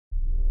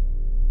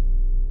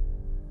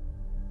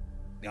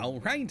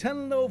Alright,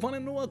 hello everyone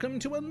and welcome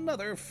to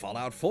another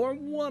Fallout 4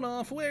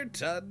 one-off, where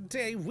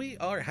today we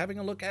are having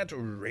a look at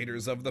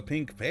Raiders of the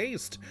Pink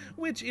Paste,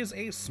 which is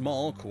a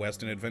small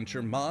quest and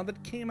adventure mod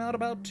that came out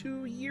about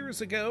 2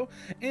 years ago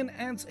and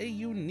adds a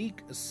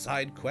unique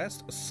side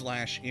quest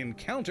 /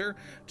 encounter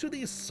to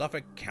the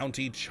Suffolk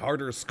County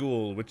Charter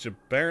School, which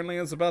apparently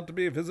is about to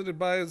be visited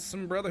by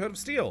some Brotherhood of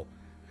Steel,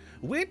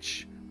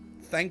 which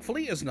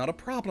thankfully is not a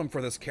problem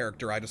for this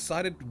character. I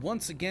decided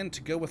once again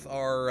to go with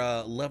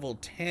our level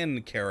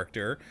 10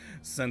 character,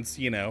 since,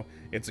 you know,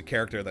 it's a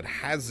character that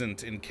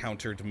hasn't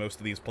encountered most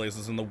of these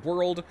places in the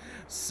world,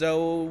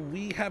 so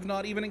we have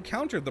not even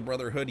encountered the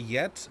Brotherhood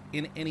yet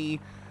in any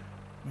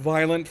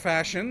violent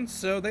fashion,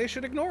 so they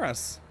should ignore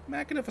us.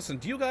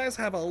 Magnificent. You guys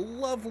have a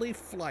lovely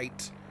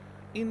flight.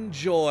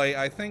 Enjoy.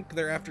 I think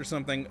they're after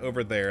something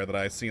over there that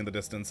I see in the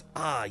distance.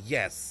 Ah,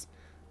 yes.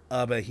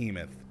 A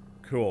behemoth.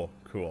 Cool,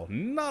 cool.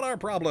 Not our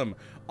problem.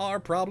 Our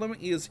problem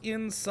is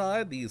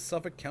inside the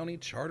Suffolk County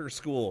Charter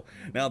School.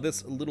 Now,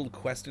 this little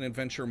quest and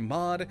adventure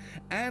mod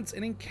adds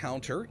an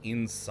encounter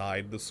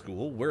inside the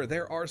school where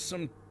there are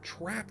some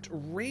trapped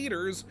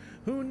raiders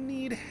who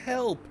need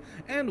help,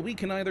 and we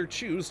can either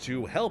choose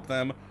to help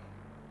them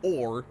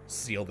or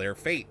seal their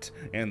fate.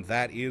 And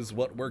that is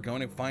what we're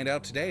going to find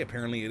out today.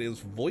 Apparently it is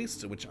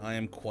voiced, which I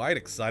am quite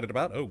excited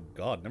about. Oh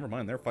god, never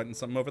mind, they're fighting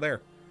something over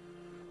there.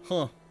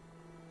 Huh.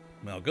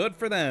 Well, good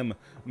for them.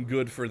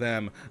 Good for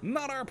them.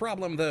 Not our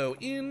problem, though.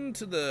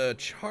 Into the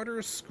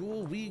charter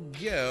school we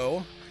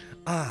go.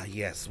 Ah,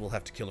 yes, we'll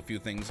have to kill a few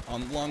things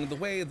along the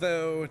way,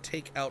 though.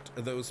 Take out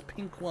those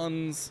pink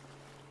ones.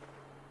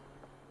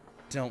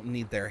 Don't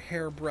need their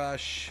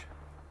hairbrush.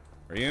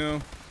 Are you?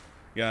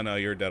 Yeah, no,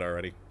 you're dead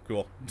already.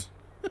 Cool.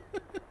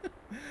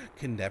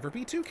 Can never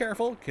be too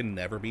careful. Can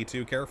never be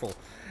too careful.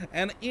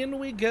 And in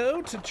we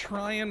go to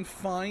try and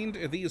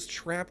find these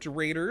trapped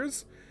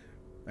raiders.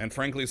 And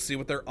frankly, see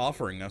what they're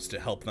offering us to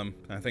help them.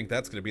 I think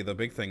that's going to be the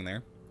big thing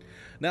there.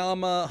 Now,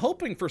 I'm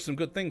hoping for some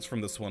good things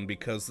from this one,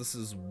 because this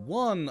is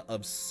one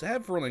of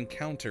several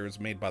encounters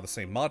made by the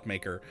same mod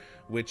maker,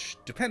 which,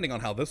 depending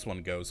on how this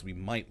one goes, we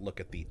might look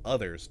at the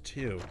others,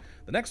 too.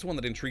 The next one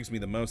that intrigues me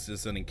the most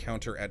is an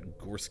encounter at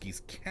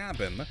Gorski's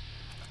cabin,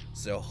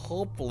 so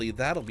hopefully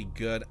that'll be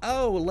good.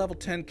 Oh, a level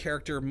 10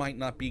 character might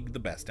not be the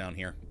best down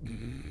here.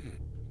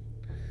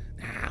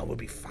 Nah, we'll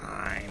be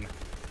fine.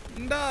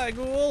 Die,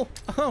 ghoul!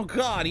 Oh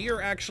god,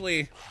 you're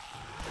actually...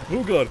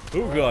 Oh god,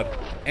 oh god.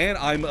 And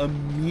I'm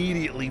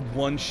immediately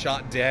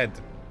one-shot dead.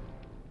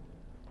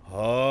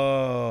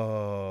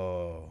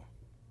 Oh.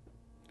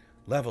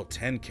 Level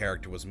 10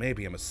 character was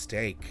maybe a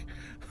mistake.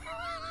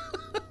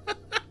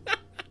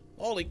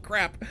 Holy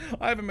crap,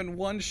 I haven't been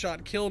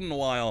one-shot killed in a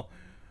while.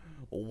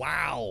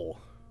 Wow.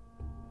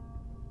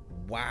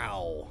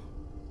 Wow.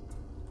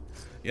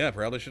 Yeah,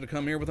 probably should have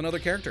come here with another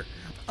character.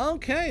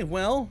 Okay,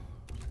 well...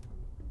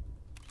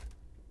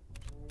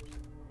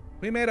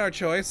 we made our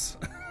choice.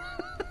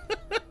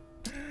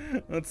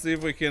 Let's see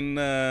if we can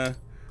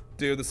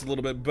do this a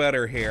little bit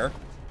better here.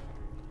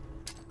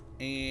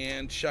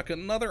 And chuck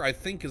another. I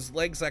think his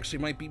legs actually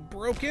might be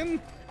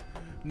broken.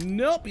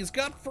 Nope, he's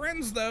got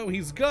friends though.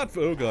 He's got...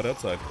 oh god,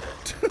 outside.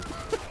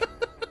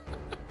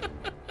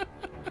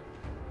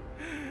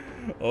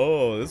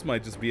 Oh, this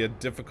might just be a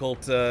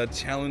difficult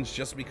challenge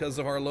just because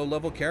of our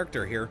low-level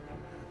character here.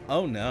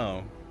 Oh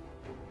no.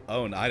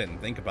 Oh, no, I didn't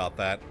think about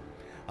that.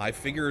 I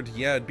figured,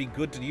 yeah, it'd be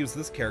good to use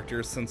this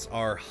character since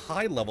our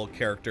high-level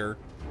character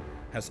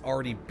has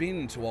already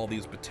been to all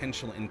these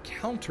potential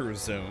encounter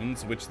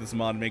zones, which this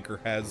mod maker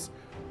has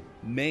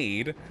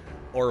made,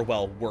 or,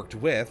 well, worked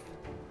with.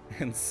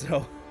 And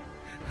so,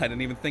 I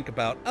didn't even think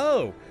about,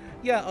 oh,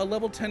 yeah, a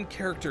level 10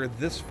 character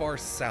this far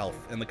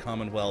south in the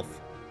Commonwealth.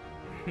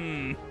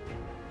 Well,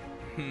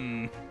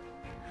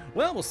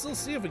 we'll still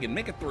see if we can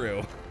make it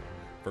through.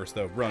 First,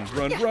 though, run,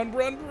 run, run,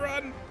 run,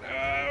 run!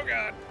 Oh,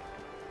 God.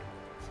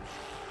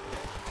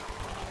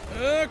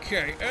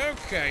 Okay,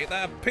 okay,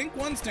 the pink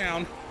one's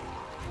down.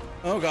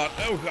 Oh god,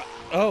 oh god.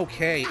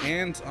 Okay,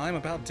 and I'm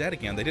about dead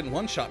again. They didn't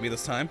one-shot me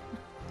this time.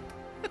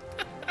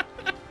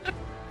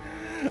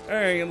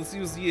 Alright, let's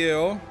use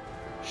you.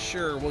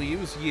 Sure, we'll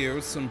use you.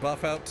 Some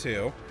buff out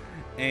too.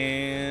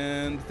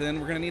 And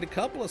then we're gonna need a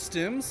couple of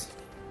stims.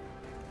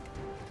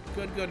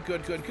 Good, good,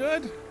 good, good,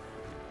 good.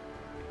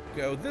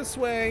 Go this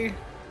way.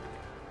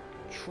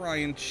 Try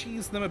and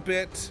cheese them a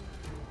bit.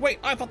 Wait,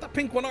 I thought the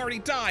pink one already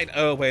died!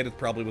 Oh, wait, it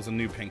probably was a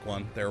new pink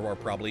one. There were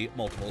probably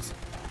multiples.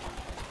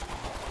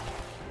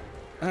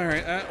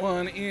 Alright, that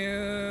one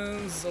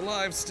is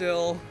alive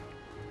still.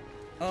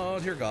 Oh,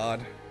 dear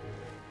god.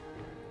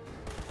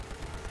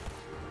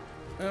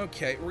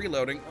 Okay,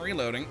 reloading,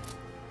 reloading.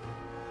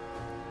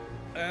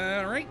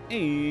 Alright,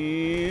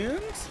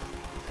 and...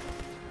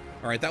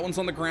 alright, that one's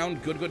on the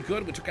ground. Good, good,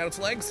 good. We took out its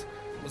legs.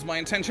 Was my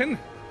intention.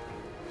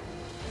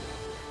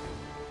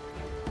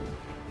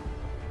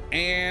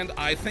 And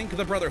I think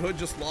the Brotherhood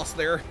just lost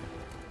their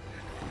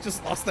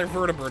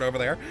vertebrate over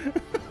there.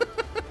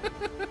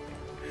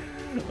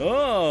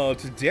 Oh,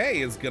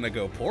 today is gonna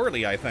go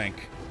poorly, I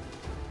think.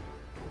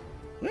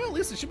 Well, at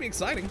least it should be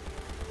exciting.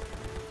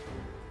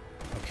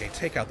 Okay,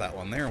 take out that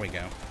one. There we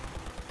go.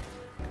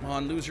 Come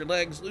on, lose your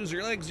legs, lose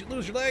your legs, you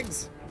lose your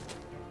legs.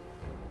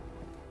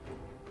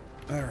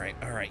 All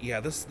right. Yeah,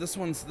 this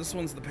one's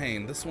the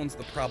pain. This one's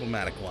the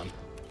problematic one.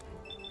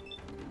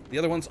 The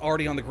other one's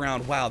already on the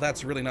ground. Wow,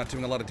 that's really not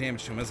doing a lot of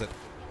damage to him, is it?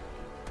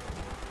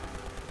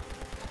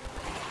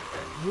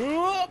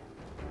 Oh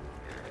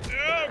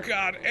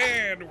god,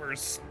 and we're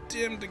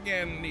stimmed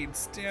again. Need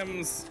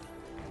stims.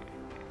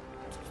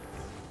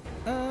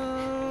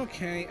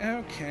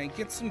 Okay.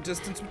 Get some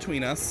distance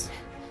between us.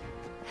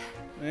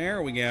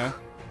 There we go.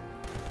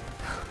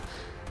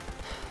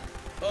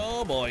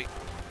 Oh boy.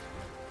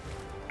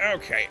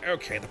 Okay.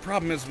 The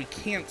problem is we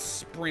can't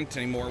sprint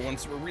anymore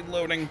once we're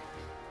reloading.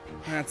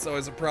 That's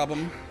always a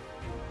problem.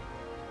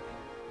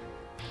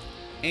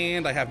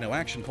 And I have no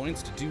action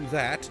points to do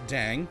that.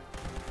 Dang.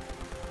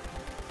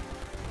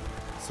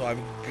 So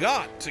I've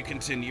got to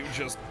continue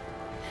just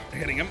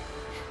hitting him.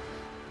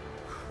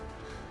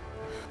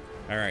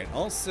 Alright,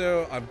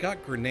 also, I've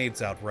got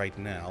grenades out right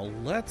now.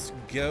 Let's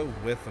go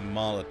with a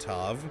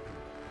Molotov.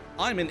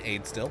 I'm in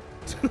aid still.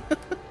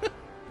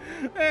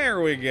 There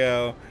we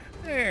go.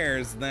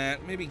 There's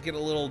that. Maybe get a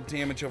little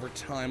damage over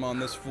time on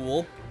this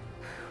fool.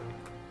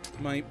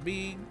 Might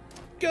be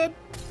good.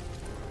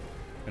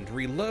 And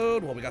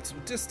reload while we got some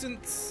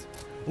distance.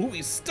 Ooh,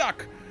 he's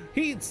stuck.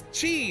 He's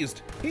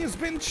cheesed. He's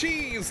been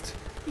cheesed.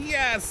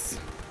 Yes.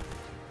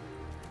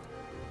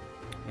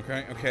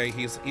 Okay.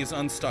 He's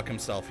unstuck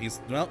himself. He's,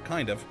 well,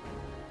 kind of.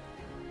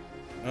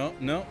 Oh,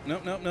 no.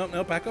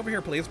 Back over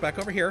here, please. Back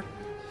over here.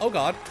 Oh,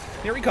 God.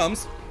 Here he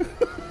comes.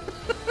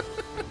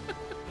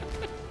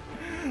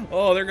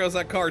 Oh, there goes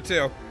that car,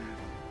 too.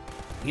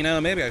 You know,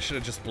 maybe I should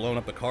have just blown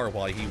up the car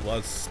while he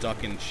was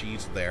stuck and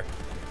cheesed there.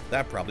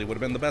 That probably would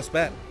have been the best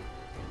bet.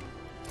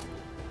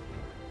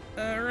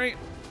 Alright.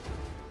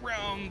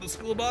 Round the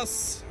school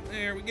bus.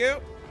 There we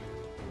go.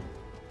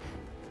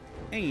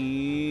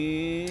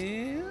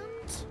 And...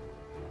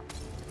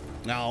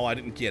 no, I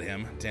didn't get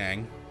him.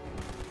 Dang.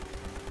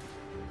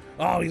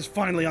 Oh, he's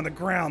finally on the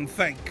ground.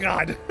 Thank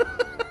God.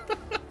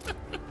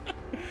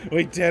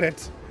 We did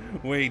it.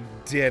 We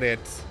did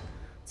it.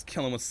 Let's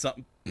kill him with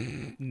something.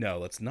 No,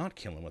 let's not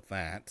kill him with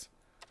that.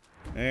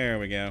 There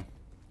we go.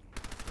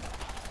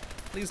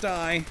 Please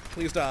die.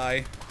 Please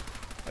die.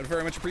 I'd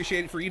very much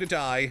appreciate it for you to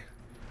die.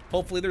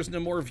 Hopefully there's no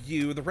more of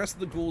you. The rest of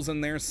the ghouls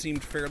in there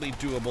seemed fairly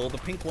doable. The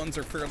pink ones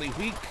are fairly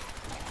weak.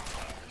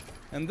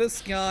 And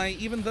this guy,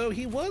 even though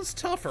he was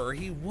tougher,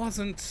 he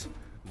wasn't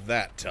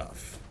that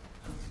tough.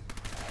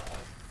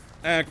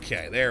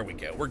 Okay, there we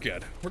go. We're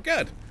good. We're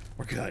good.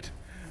 We're good.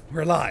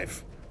 We're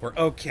alive. We're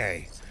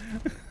okay.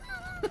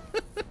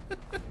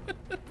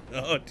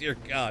 Oh, dear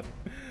God.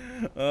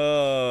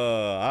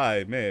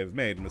 I may have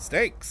made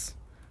mistakes.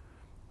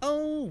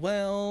 Oh,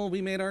 well,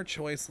 we made our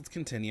choice. Let's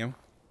continue.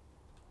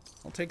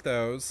 I'll take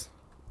those.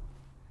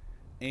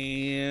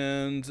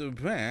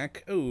 And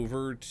back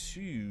over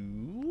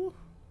to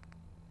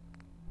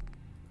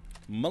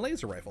my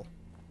laser rifle.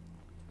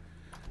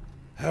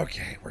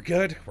 Okay, we're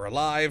good. We're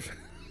alive.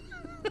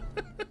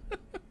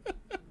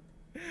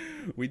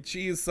 We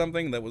cheesed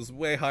something that was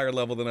way higher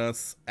level than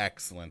us.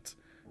 Excellent.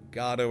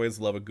 God, always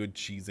love a good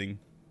cheesing.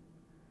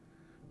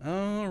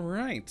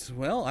 Alright,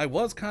 well, I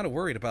was kind of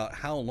worried about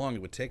how long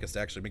it would take us to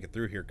actually make it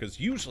through here, because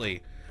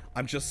usually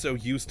I'm just so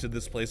used to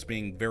this place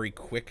being very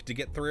quick to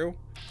get through.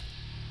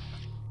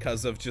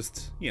 Because of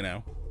just, you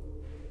know,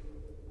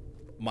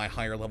 my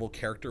higher level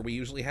character we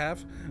usually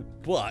have.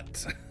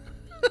 But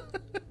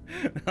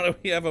now that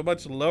we have a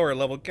much lower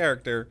level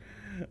character,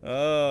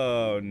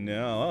 oh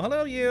no. Oh,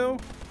 hello, you.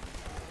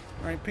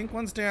 Alright, pink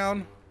one's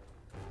down.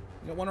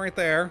 We got one right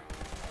there.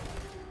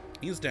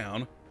 He's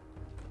down.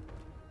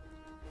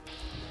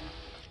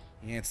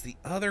 Yeah, it's the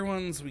other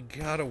ones we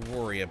gotta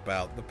worry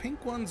about. The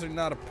pink ones are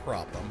not a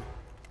problem.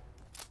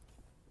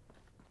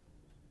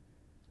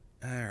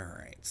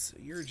 Alright, so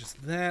you're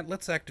just that.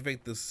 Let's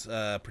activate this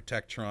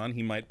Protectron.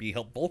 He might be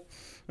helpful.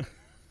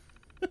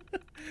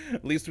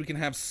 At least we can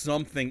have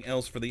something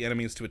else for the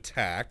enemies to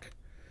attack.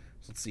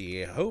 So let's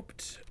see.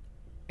 Hoped.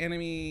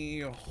 Enemy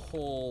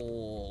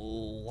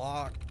hole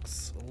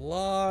locks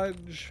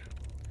lodge.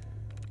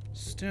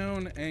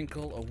 Stone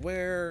ankle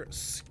aware.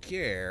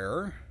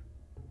 Scare.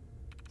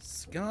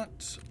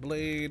 Scott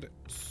Blade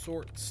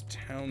sorts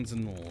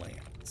Townsend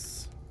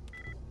Lance.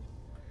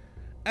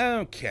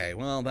 Okay,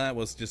 well that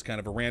was just kind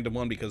of a random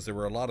one because there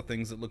were a lot of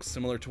things that look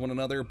similar to one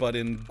another, but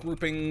in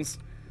groupings,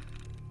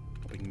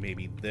 hoping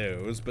maybe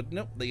those, but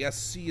nope, the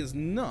SC is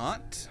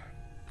not.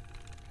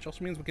 Which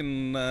also means we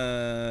can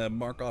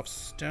mark off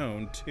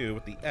stone too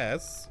with the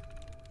S.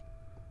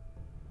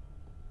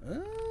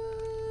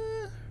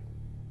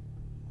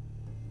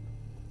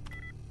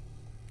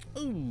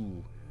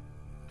 Ooh.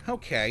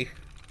 Okay.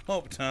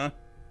 Hoped, huh?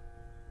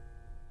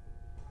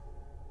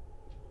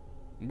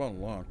 What about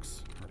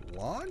locks? Or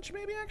lodge,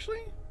 maybe,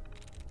 actually?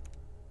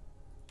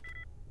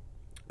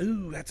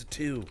 Ooh, that's a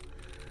 2.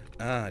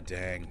 Ah,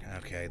 dang.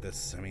 Okay,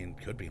 this, I mean,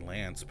 could be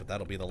Lance, but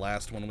that'll be the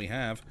last one we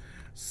have.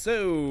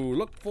 So,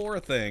 look for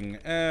a thing.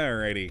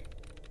 Alrighty.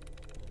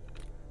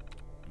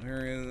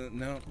 Where is it?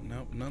 No,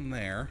 none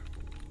there.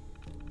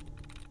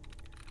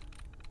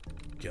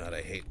 God,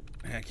 I hate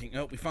hacking.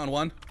 Oh, we found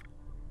one.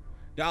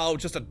 Oh,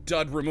 just a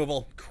dud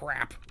removal.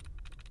 Crap.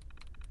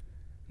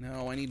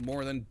 No, I need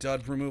more than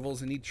dud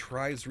removals. I need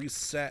tries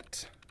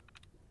reset.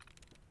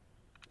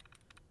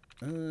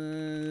 Damn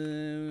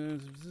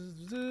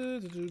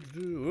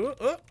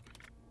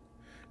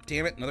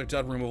it, another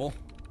dud removal.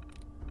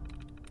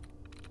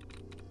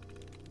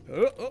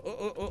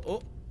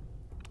 Oh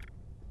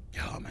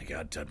my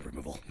god, dud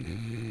removal.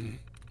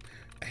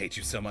 I hate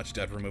you so much,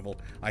 dud removal.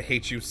 I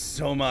hate you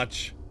so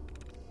much.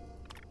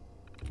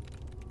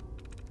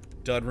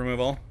 Dud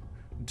removal.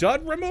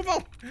 Dud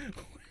removal!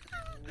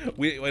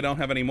 we don't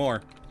have any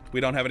more. We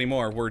don't have any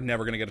more. We're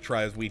never gonna get a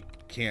tries. We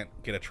can't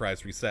get a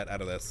tries reset out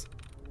of this.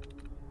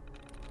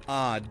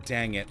 Ah,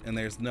 dang it. And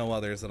there's no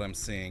others that I'm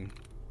seeing.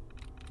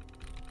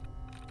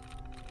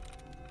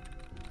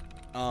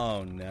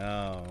 Oh,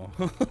 no.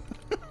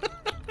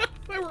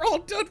 They were all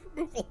dud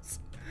removals.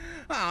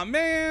 Ah,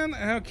 man.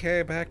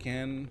 Okay, back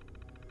in.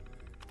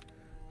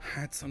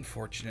 That's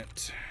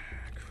unfortunate.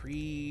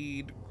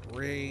 Creed,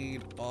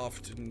 grade,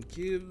 often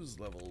gives,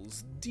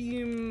 levels,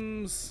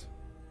 deems.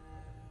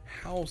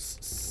 House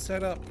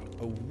setup,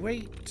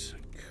 await,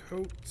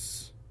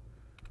 coats,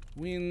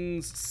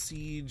 wins,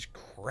 siege,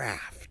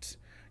 craft.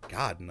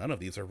 God, none of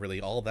these are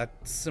really all that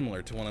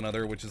similar to one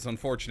another, which is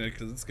unfortunate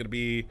because it's going to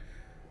be,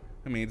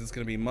 I mean, it's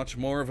going to be much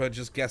more of a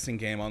just guessing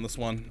game on this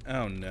one.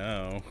 Oh,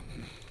 no.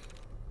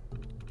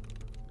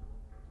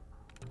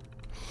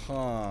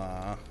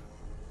 Huh.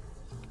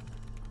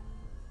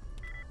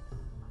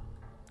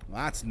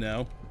 That's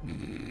no.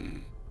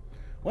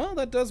 Well,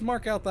 that does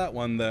mark out that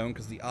one, though,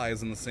 because the eye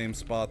is in the same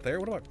spot there.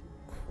 What about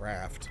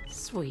craft?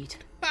 Sweet.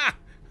 Ha!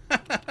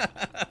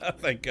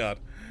 Thank God.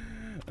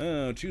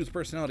 Oh, choose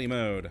personality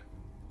mode.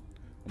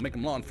 We'll make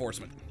them law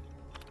enforcement.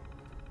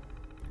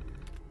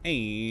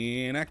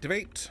 And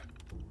activate.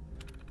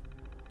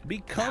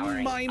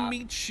 Become my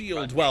meat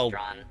shield. Well,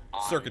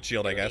 circuit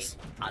shield, I guess.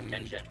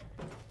 Attention.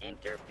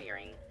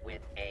 Interfering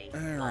with a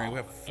Alright, we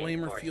have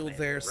flamer fuel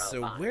there.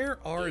 So where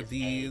are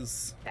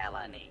these...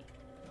 felony.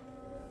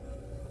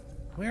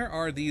 Where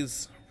are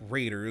these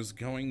raiders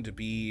going to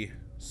be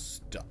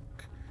stuck?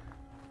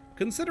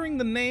 Considering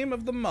the name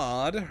of the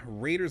mod,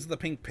 Raiders of the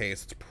Pink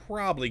Paste, it's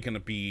probably going to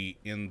be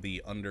in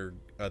the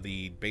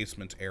the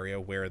basement area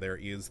where there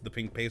is the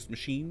pink paste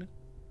machine.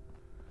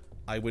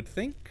 I would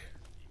think.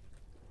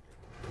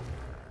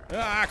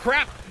 Ah,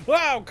 crap!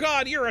 Oh,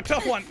 God, you're a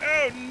tough one!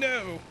 Oh,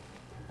 no!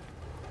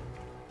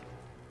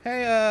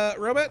 Hey,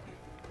 robot?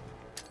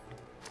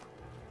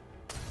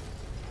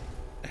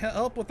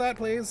 Help with that,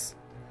 please.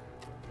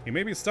 He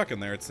may be stuck in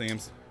there, it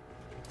seems.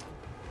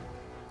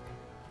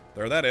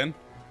 Throw that in.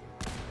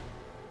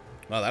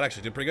 Wow, that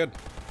actually did pretty good.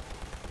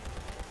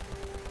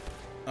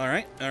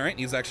 Alright,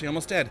 he's actually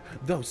almost dead.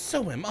 Though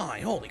so am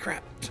I, holy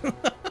crap.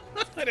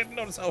 I didn't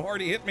notice how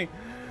hard he hit me.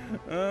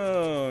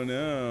 Oh,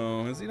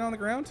 no. Is he on the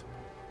ground?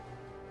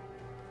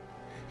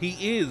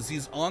 He is.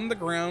 He's on the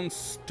ground,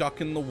 stuck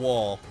in the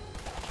wall.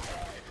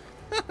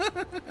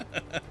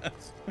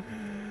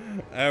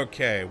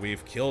 Okay,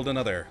 we've killed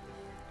another.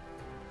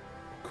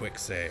 Quick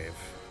save.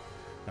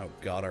 Oh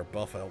God, our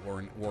buff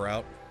wore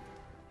out.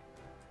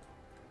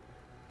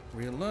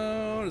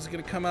 Reload. Is it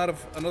gonna come out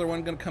of another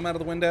one? Gonna come out of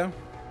the window?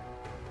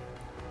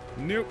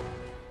 Nope.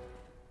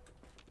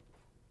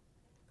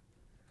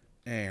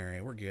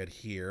 Alright, we're good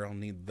here. I'll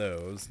need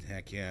those.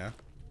 Heck yeah.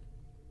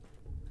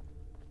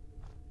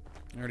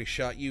 I already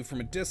shot you from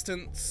a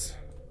distance.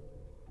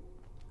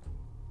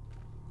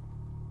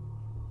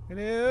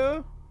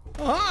 Hello?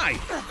 Oh, hi!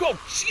 Oh,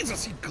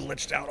 Jesus, he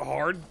glitched out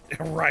hard.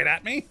 Right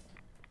at me.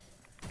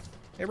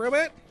 Hey,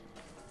 robot.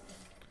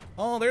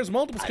 Oh, there's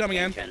multiples coming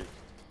in.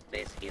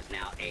 This is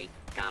now a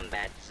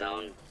combat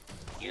zone.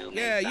 You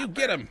yeah, you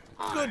get him.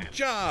 Good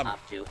job.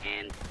 Up to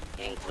and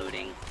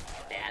including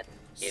death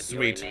if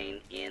Sweet. you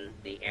remain in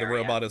the area. The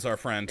robot is our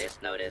friend. This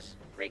notice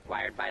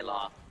required by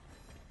law.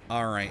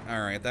 Alright.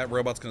 That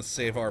robot's gonna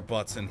save our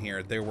butts in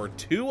here. There were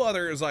two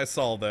others I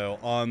saw, though,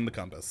 on the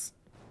compass.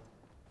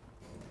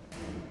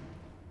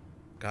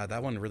 God,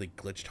 that one really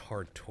glitched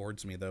hard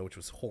towards me, though, which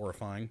was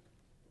horrifying.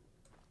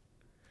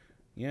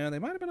 Yeah, they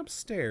might have been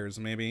upstairs,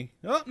 maybe.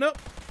 Oh, nope.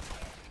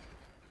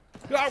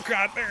 Oh,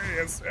 God, there he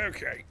is.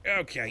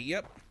 Okay,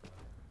 yep.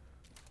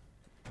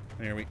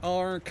 There we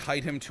are.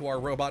 Kite him to our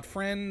robot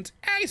friend.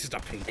 Ah, he's just a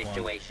pink one.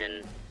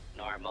 Situation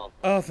normal.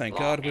 Oh, thank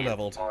God, we and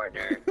leveled.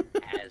 Order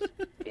has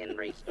been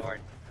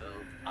restored.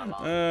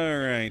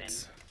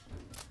 Alright.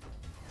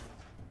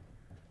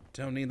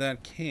 Don't need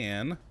that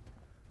can.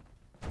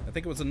 I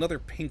think it was another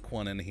pink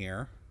one in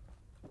here.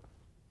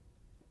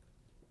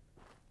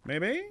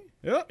 Maybe?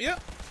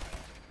 Yep.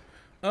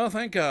 Oh,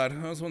 thank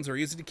God. Those ones are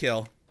easy to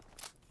kill.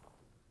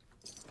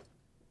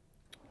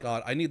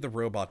 God, I need the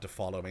robot to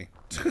follow me.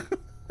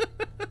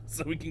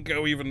 So we can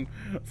go even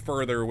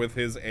further with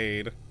his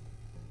aid.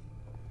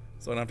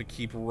 So I don't have to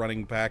keep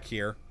running back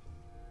here.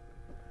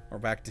 Or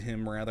back to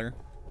him, rather.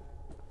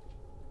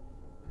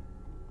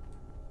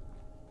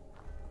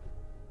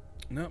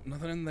 Nope,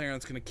 nothing in there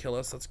that's gonna kill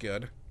us. That's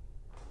good.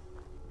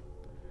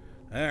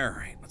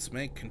 Alright, let's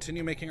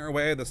continue making our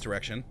way this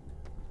direction.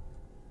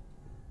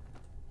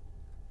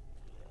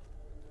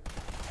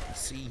 I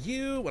see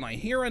you when I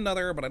hear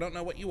another, but I don't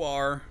know what you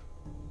are.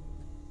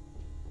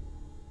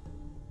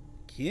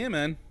 Come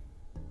on.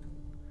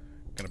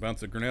 Gonna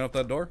bounce a grenade off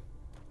that door?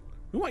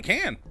 Ooh, I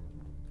can!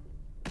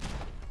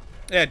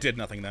 Yeah, it did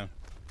nothing, though.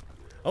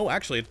 Oh,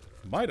 actually, it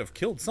might have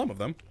killed some of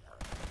them.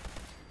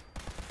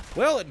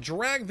 Well, it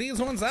dragged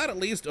these ones out at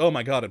least. Oh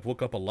my god, it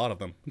woke up a lot of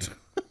them.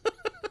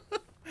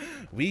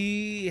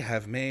 We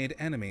have made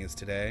enemies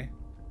today.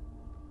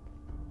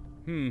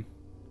 Yeah,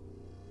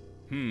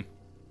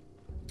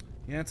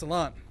 it's a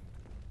lot.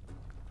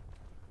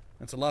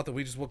 That's a lot that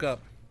we just woke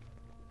up.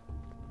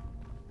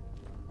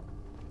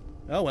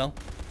 Oh well.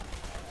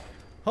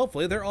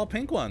 Hopefully they're all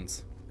pink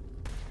ones.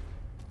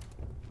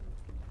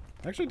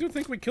 I actually do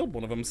think we killed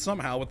one of them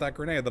somehow with that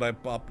grenade that I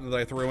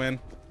threw in.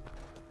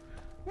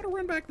 I'm gonna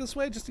run back this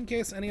way just in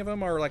case any of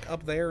them are like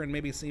up there and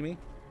maybe see me.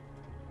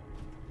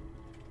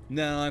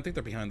 No, I think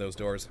they're behind those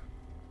doors.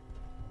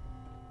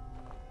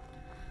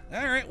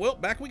 Alright, well,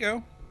 back we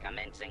go.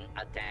 Commencing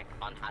attack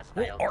on hostile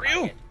Where are you?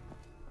 target.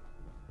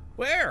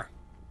 Where?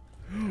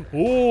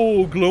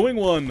 Oh, glowing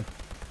one.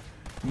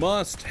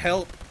 Must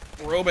help,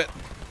 robot.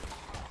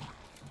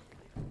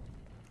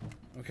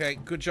 Okay,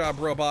 good job,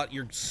 robot.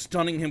 You're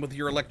stunning him with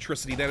your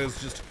electricity. That is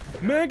just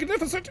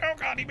magnificent. Oh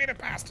god, he made it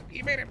past.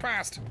 He made it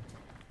past.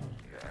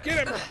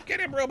 Get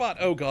him, robot.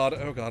 Oh god,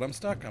 I'm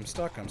stuck. I'm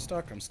stuck.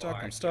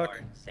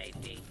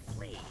 Safety,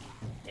 please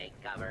take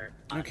cover.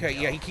 Okay,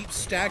 yeah, he keeps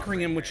staggering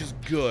him, which is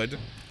good,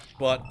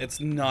 but it's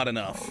not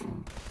enough.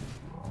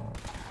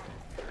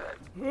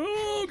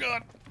 Oh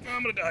god,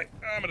 I'm gonna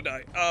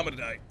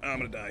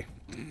die.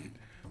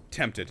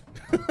 Tempted.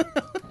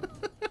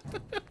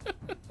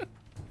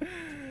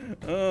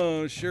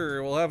 Oh,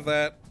 sure, we'll have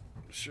that.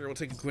 Sure, we'll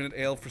take a Gwynedd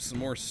Ale for some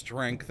more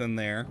strength in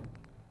there.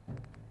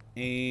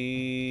 And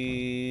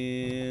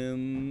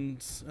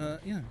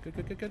yeah,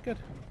 good.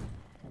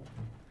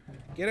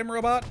 Get him,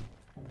 robot.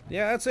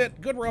 Yeah, that's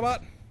it. Good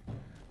robot.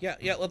 Yeah,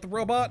 let the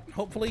robot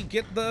hopefully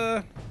get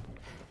the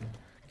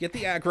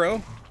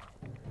aggro.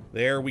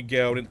 There we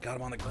go. Got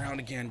him on the ground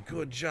again.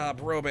 Good job,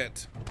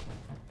 robot.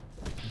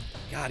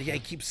 God, yeah, he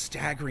keeps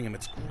staggering him.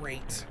 It's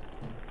great.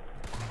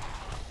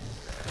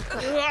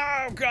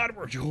 Oh god,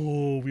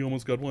 we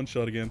almost got one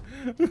shot again.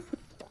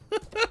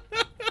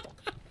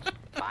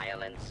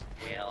 Violence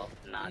will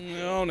not be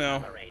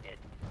tolerated.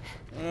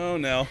 Oh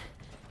no.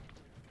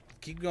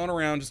 Keep going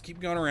around, just keep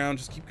going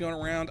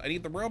around. I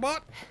need the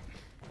robot.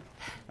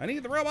 I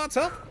need the robot's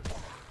help.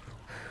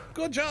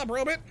 Good job,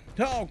 robot.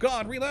 Oh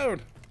god,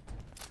 reload.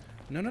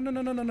 No.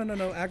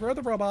 Aggro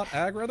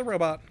the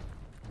robot.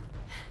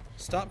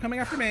 Stop coming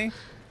after me.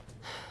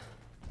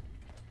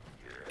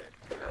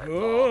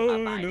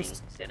 Oh,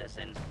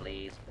 citizens,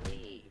 please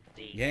leave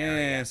the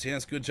area.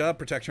 Yes, good job,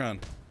 Protectron.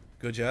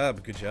 Good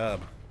job.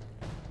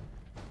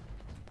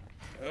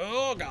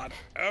 Oh god,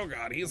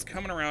 he's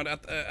coming around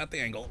at the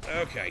angle.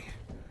 Okay,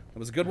 that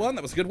was a good one.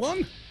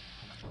 One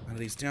of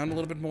these down a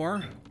little bit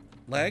more.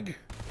 Leg.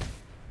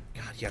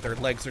 God, yeah, their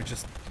legs are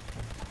just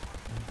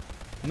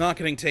not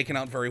getting taken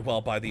out very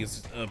well by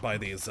these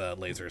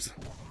lasers.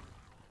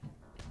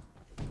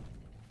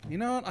 You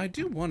know what? I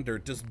do wonder.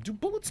 Do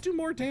bullets do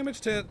more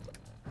damage to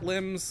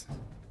limbs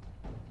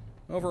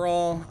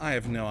overall? I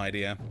have no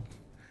idea.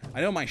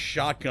 I know my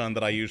shotgun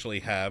that I usually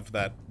have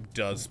that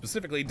does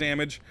specifically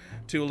damage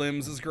to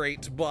limbs is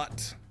great,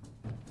 but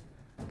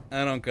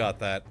I don't got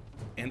that.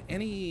 And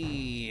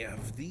any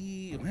of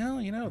the...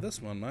 Well, you know,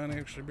 this one might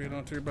actually be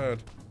not too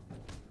bad.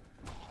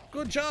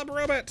 Good job,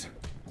 robot!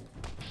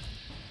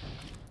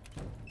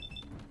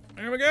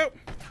 There we go.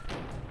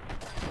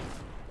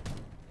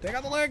 Take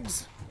out the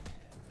legs.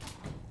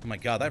 Oh my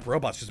god, that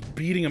robot's just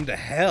beating him to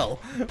hell.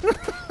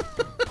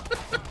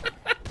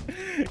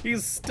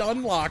 He's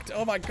stun locked.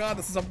 Oh my god,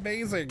 this is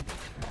amazing.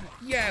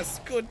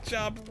 Yes, good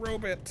job,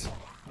 robot.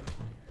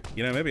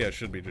 You know, maybe I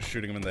should be just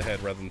shooting him in the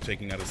head rather than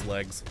taking out his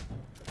legs.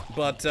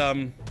 But,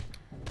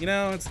 you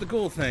know, it's the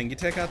cool thing. You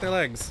take out their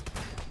legs.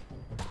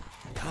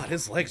 God,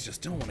 his legs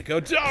just don't want to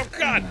go. Oh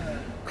god!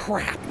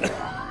 Crap!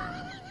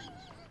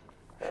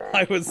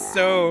 I was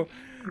so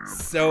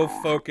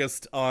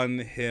focused on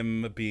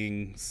him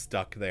being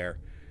stuck there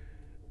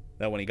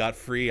that when he got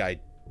free, I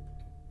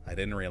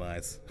didn't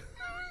realize.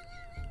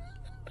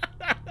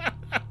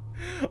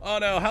 Oh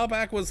no, how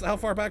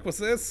far back was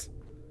this?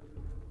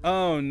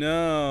 Oh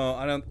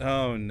no,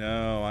 oh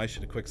no, I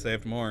should have quick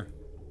saved more.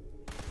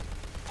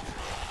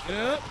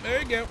 Yep,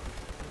 there you go.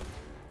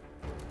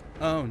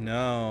 Oh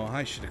no,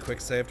 I should have quick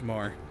saved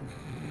more.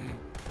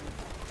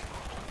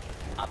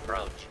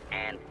 Approach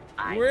and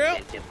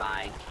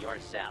identify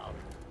yourself.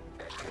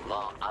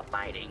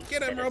 Law-abiding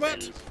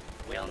citizens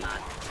will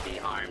not be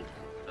harmed.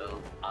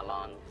 Move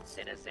along,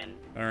 citizen.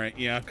 Alright,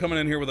 yeah, coming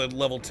in here with a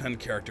level 10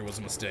 character was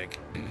a mistake.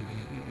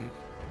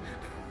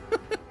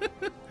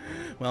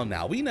 Well,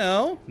 now we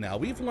know. Now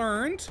we've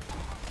learned.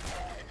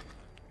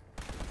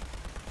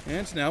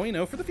 And now we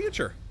know for the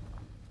future.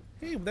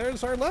 Hey,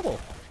 there's our level.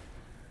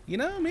 You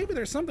know, maybe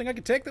there's something I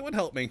could take that would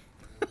help me.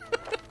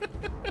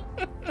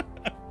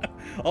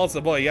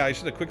 Also, boy, yeah, I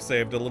should have quick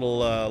saved a little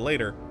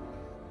later.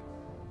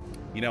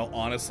 You know,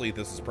 honestly,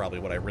 this is probably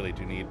what I really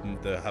do need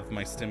to have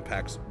my stim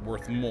packs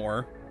worth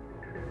more.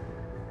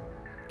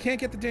 Can't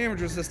get the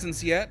damage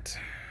resistance yet.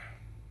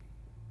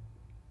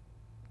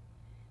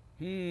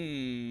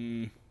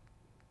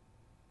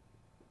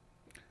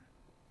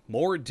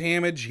 More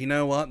damage. You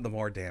know what? The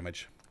more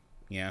damage.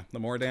 Yeah, the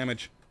more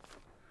damage.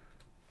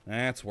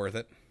 That's worth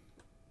it.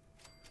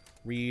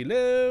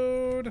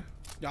 Reload.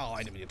 Oh,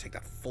 I didn't mean to take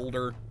that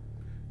folder.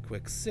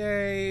 Quick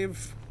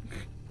save.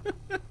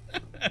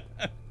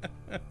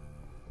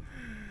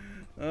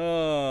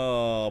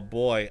 Oh,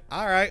 boy.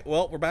 All right,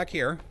 well, we're back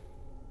here.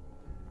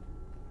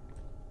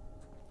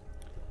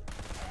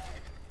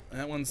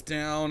 That one's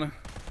down.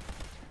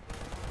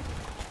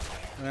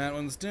 That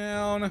one's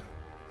down.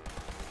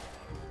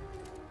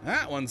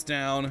 That one's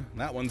down.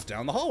 That one's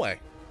down the hallway.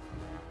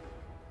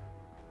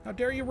 How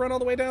dare you run all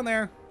the way down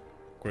there?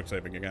 Quick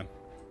saving again.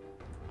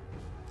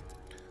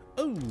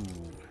 Oh.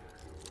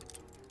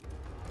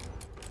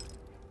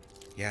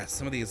 Yeah,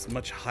 some of these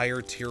much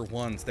higher tier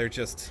ones, they're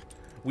just...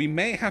 We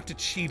may have to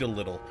cheat a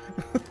little,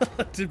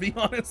 to be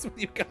honest with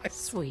you guys.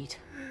 Sweet.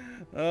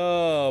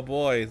 Oh,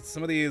 boy.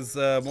 Some of these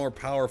more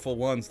powerful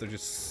ones, they're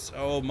just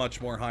so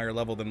much more higher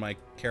level than my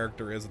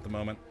character is at the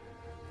moment.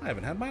 I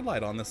haven't had my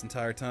light on this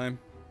entire time.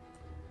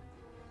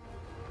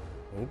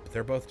 Oop,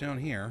 they're both down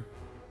here.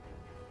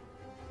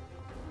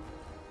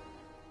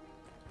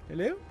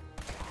 Hello?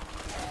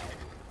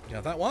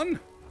 Got that one?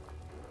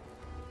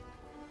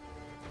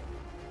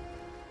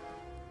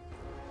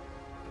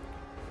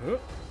 Oh.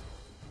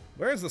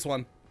 Where is this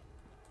one?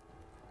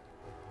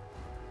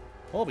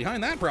 Oh,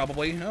 behind that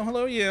probably. Oh,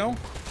 hello you.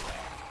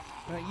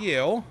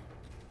 You.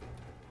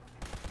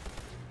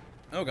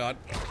 Oh god.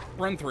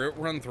 Run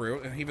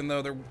through, even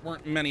though there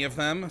weren't many of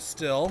them,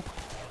 still.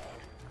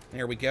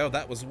 There we go,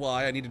 that was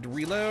why I needed to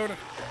reload.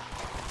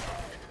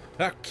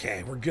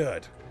 Okay, we're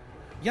good.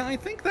 Yeah, I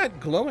think that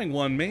glowing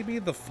one may be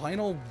the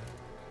final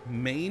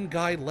main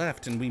guy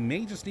left, and we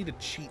may just need a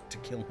cheat to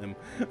kill him.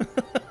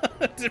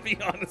 To be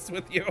honest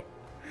with you.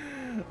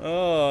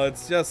 Oh,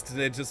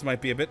 it just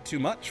might be a bit too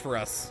much for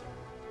us.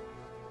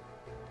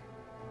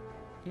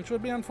 Which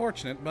would be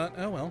unfortunate, but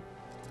oh well.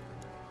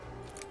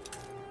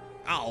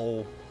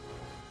 Ow.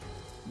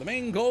 The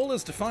main goal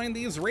is to find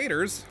these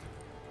raiders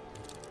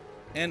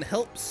and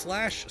help /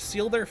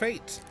 seal their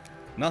fate.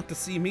 Not to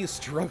see me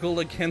struggle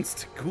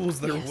against ghouls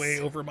that are way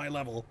over my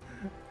level.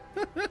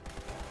 Alright,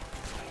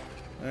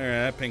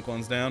 that pink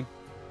one's down.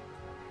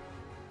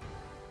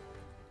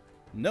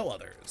 No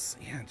others.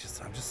 Yeah,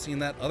 I'm just seeing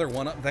that other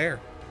one up there.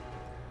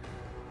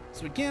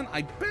 So again,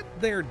 I bet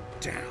they're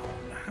down.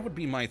 That would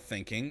be my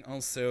thinking.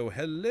 Also,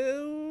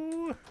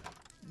 hello,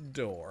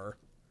 door.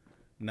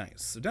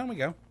 Nice. So down we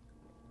go.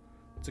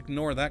 Let's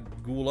ignore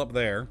that ghoul up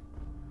there.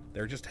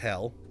 They're just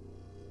hell.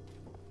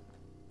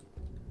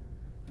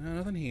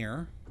 Nothing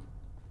here.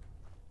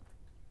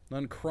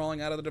 None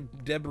crawling out of the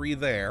debris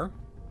there.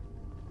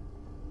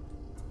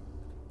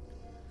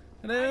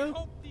 Hello? I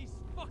hope these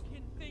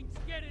fucking things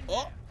get in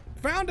Oh, there.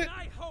 found it! And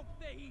I hope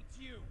they eat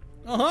you.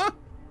 Uh-huh.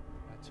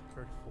 That's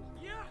hurtful.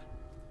 Yeah?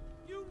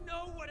 You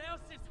know what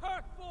else is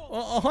hurtful?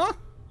 Uh-huh.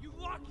 You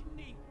locked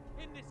me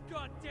in this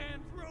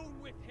goddamn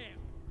room with him.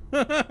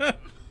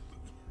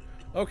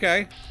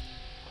 Okay.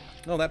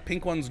 Oh, that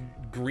pink one's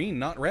green,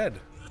 not red.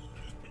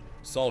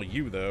 Saw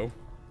you, though.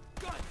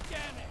 God damn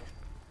it.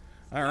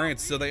 Alright,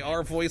 so they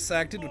are voice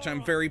acted, which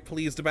I'm very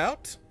pleased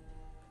about.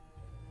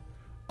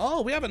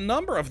 Oh, we have a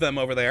number of them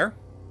over there.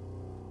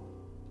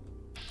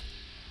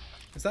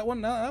 Is that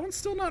one? No, that one's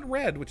still not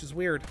red, which is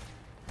weird.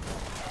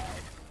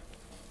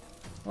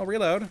 I'll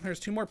reload. There's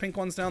 2 more pink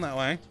ones down that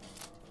way.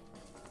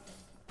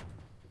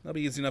 That'll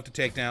be easy enough to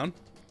take down.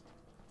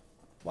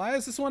 Why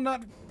is this one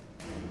not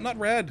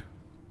red?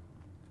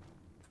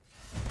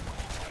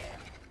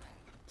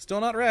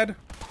 Still not red.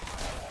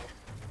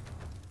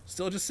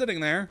 Still just sitting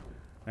there.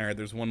 Alright,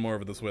 there's one more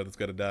over this way that's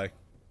gotta die.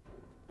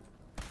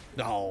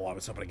 Oh, I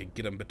was hoping I could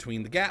get him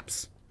between the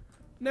gaps.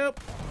 Nope.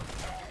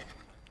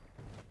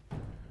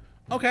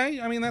 Okay,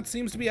 I mean, that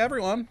seems to be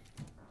everyone.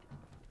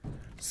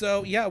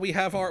 So, yeah, we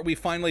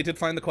finally did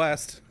find the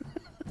quest.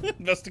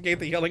 Investigate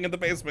the yelling in the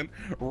basement.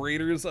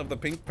 Raiders of the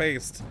Pink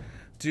Paste.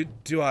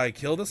 Do I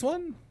kill this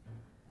one?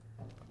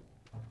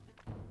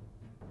 I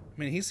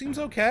mean, he seems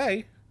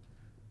okay.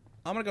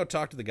 I'm gonna go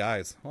talk to the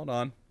guys. Hold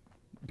on.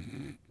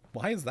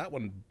 Why is that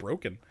one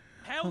broken?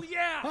 Hell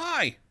yeah!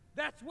 Hi!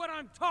 That's what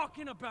I'm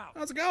talking about.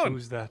 How's it going?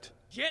 Who's that?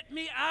 Get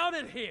me out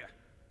of here.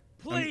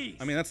 Please.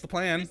 I mean, that's the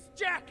plan. This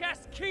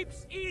jackass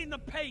keeps eating the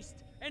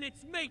paste, and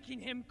it's making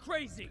him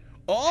crazy.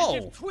 Oh!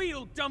 And if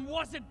Tweedledum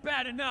wasn't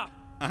bad enough,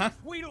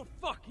 Tweedle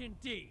fucking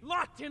D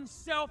locked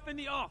himself in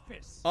the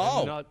office.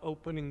 Oh! I'm not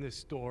opening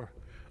this door.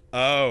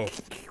 Oh.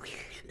 What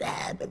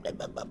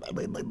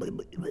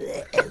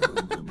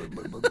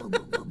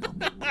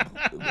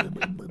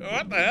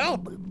the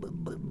hell?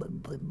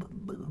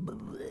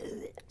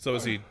 So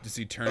is he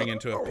turning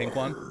into a pink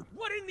one?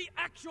 What in the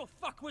actual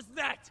fuck was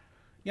that?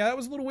 Yeah, that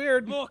was a little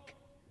weird. Look,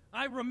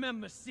 I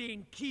remember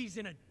seeing keys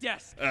in a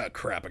desk.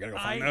 Crap, I gotta go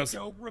find those. I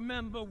don't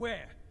remember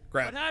where.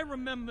 Crap. But I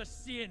remember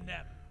seeing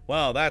them.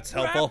 Wow, that's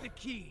helpful. Grab the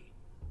key,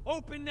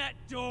 open that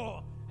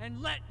door,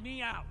 and let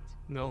me out.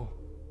 No.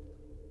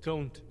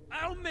 Don't.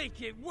 I'll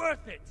make it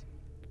worth it.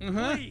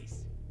 Uh-huh.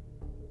 Please.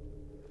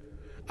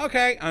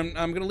 Okay, I'm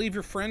gonna leave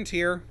your friend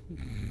here.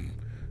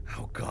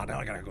 Oh god, now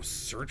I gotta go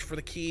search for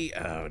the key.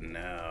 Oh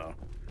no.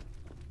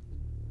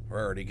 We're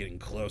already getting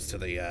close to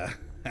the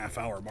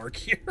half-hour mark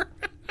here.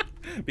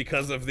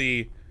 Because of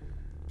the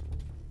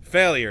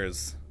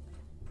failures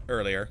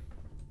earlier.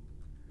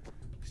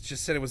 It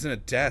just said it was in a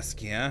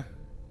desk, yeah?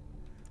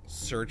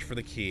 Search for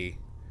the key.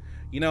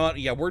 You know what?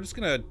 Yeah, we're just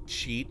gonna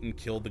cheat and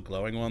kill the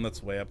glowing one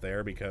that's way up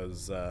there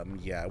because,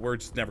 yeah, we're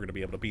just never gonna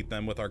be able to beat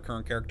them with our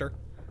current character.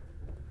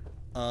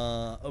 But,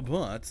 oh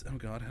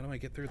god, how do I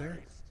get through there?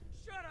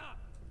 Shut up!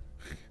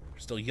 We're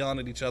still yelling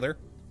at each other.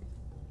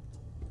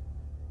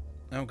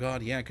 Oh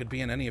god, yeah, it could be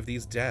in any of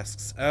these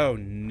desks. Oh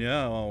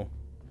no.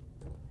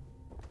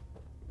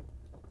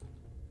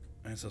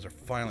 I guess those are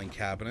filing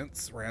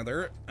cabinets,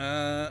 rather.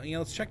 Yeah,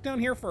 let's check down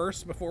here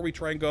first before we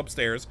try and go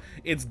upstairs.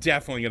 It's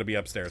definitely gonna be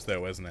upstairs,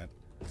 though, isn't it?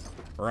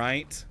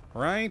 Right?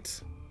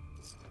 Right?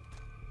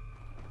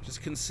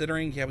 Just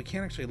considering, yeah, we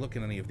can't actually look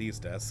at any of these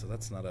desks, so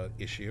that's not an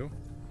issue.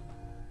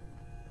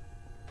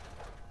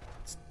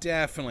 It's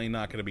definitely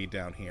not gonna be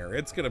down here.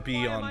 It's gonna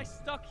be Why on... am I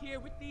stuck here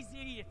with these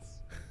idiots?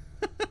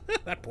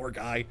 That poor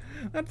guy.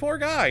 That poor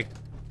guy.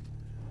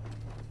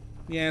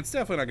 Yeah, it's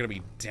definitely not going to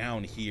be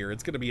down here.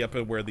 It's going to be up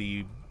where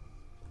the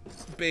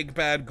big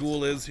bad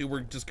ghoul is, who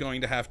we're just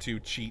going to have to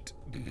cheat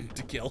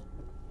to kill.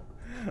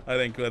 I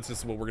think that's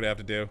just what we're going to have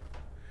to do.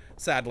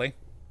 Sadly.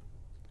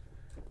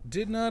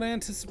 Did not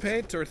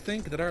anticipate or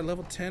think that our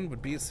level 10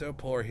 would be so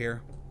poor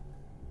here.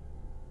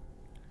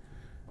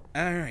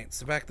 Alright,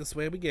 so back this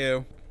way we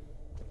go.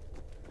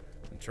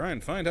 And try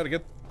and find how to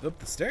get up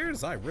the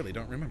stairs? I really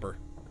don't remember.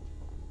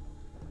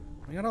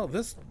 We got all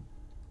this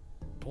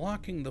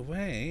blocking the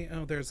way.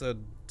 Oh, there's a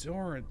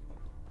door.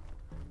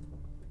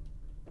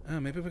 Oh,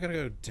 maybe we gotta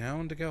go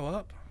down to go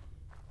up?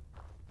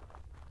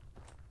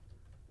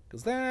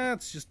 Because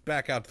that's just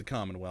back out to the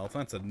Commonwealth.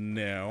 That's a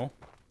no.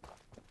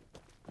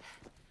 There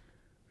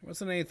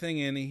wasn't anything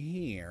in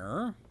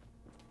here.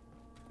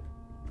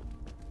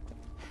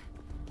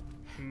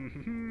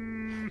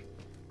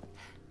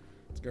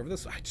 Let's go over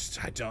this.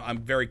 I'm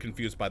very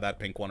confused by that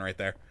pink one right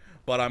there.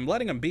 But I'm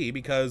letting him be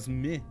because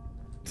meh.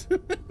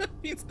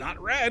 He's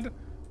not red.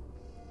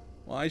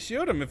 Why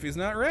shoot him if he's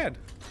not red?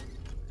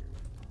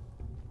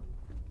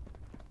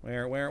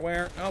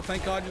 Where? Oh,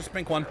 thank God, just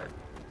pink one.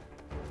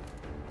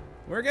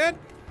 We're good.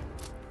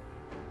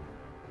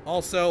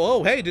 Also,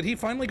 oh, hey, did he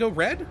finally go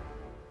red?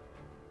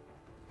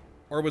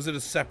 Or was it a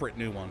separate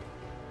new one?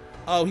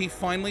 Oh, he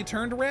finally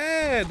turned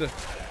red.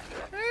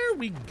 There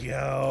we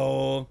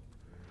go.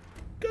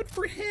 Good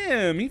for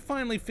him. He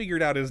finally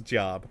figured out his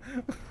job.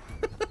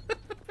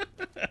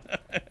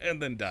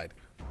 And then died.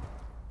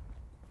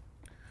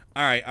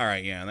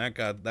 Alright, yeah,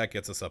 that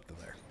gets us up to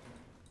there.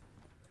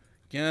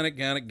 Got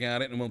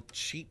it, and we'll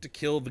cheat to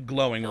kill the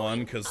glowing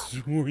one,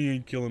 because we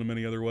ain't killing him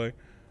any other way.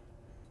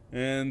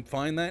 And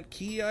find that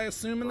key, I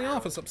assume, in the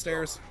office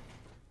upstairs.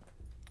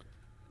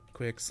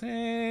 Quick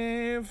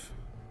save.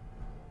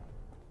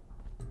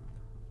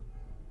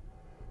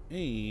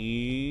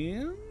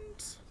 And...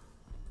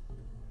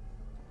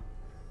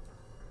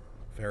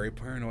 very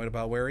paranoid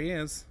about where he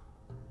is.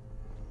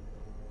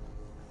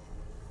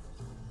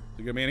 Is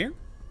he gonna be in here?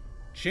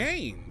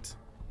 Chained.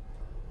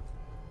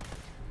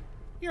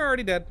 You're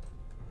already dead.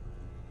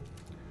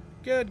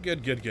 Good.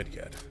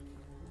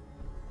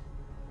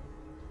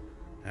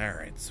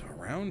 Alright, so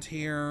around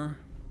here.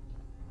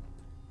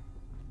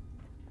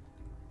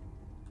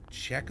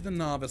 Check the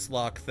novice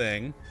lock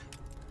thing.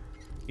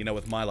 You know,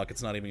 with my luck,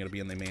 it's not even going to be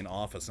in the main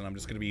office, and I'm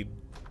just going to be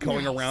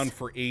going around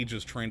for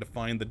ages trying to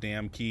find the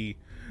damn key.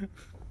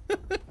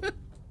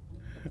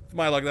 With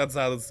my luck, that's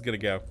how this is going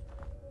to go.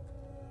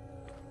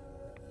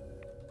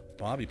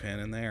 Bobby pin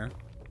in there.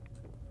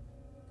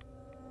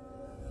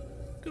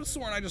 Could have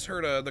sworn I just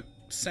heard the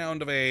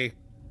sound of a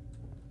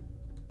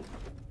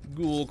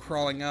ghoul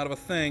crawling out of a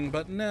thing,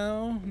 but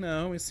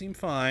no, we seem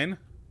fine.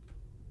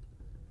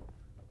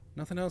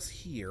 Nothing else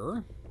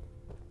here.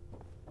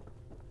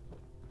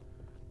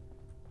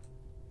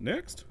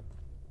 Next.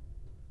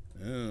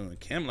 Oh,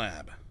 chem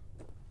lab.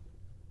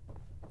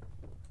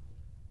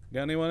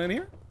 Got anyone in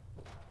here?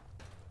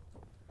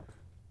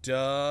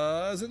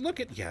 Does it look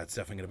it? Yeah, it's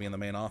definitely going to be in the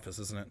main office,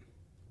 isn't it?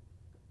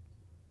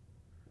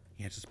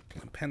 Yeah, just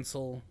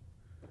pencil,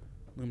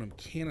 aluminum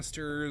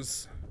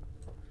canisters.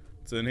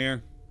 What's in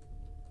here?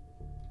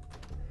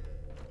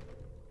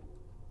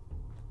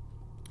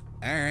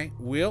 Alright,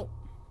 Will.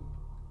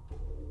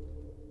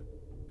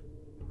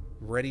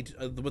 Ready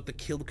to, with the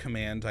kill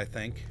command, I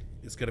think,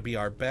 is going to be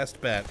our best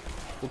bet.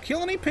 We'll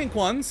kill any pink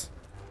ones.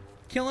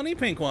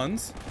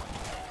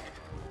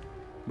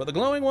 But the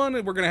glowing one,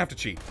 we're going to have to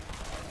cheat.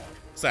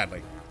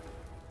 Sadly.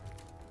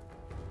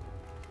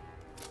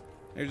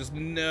 There's just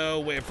no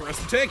way for us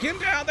to take him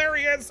down. There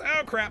he is.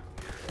 Oh, crap.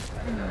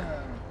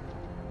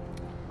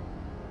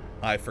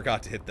 I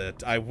forgot to hit the...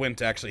 I went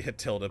to actually hit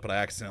tilde, but I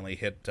accidentally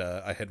hit...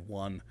 I hit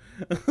 1.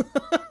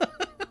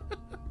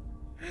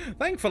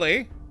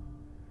 Thankfully,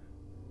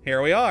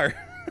 here we are.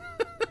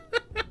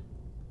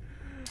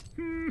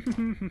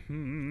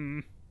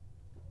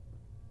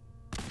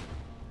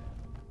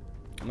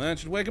 That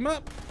should wake him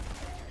up.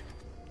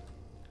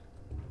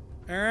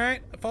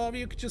 Alright, if all of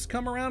you could just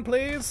come around,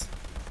 please.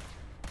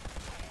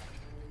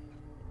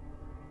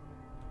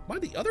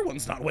 Why'd the other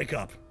ones not wake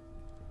up?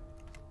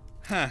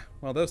 Huh.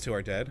 Well, those two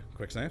are dead.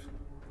 Quick save.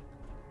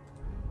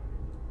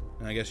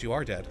 I guess you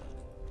are dead.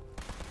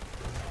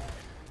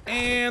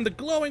 And the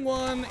glowing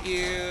one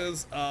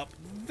is up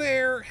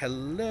there.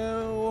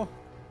 Hello.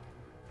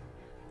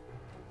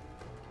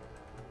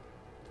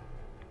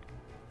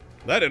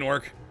 That didn't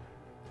work.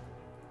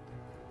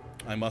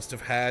 I must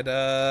have had,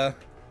 Uh-oh.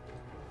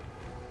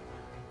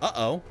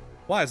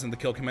 Why isn't the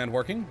kill command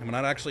working? Am I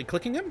not actually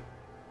clicking him?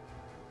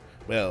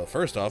 Well,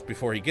 first off,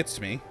 before he gets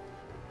to me,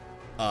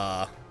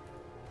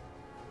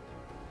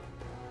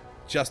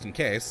 just in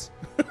case.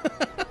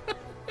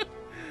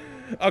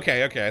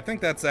 Okay, I think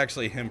that's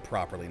actually him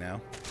properly now.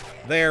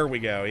 There we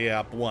go.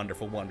 Yep,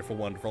 wonderful, wonderful,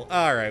 wonderful.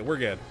 Alright, we're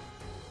good.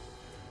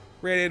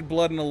 Radiated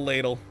blood in a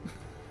ladle.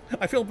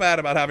 I feel bad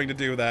about having to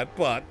do that,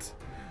 but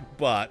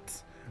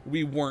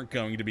we weren't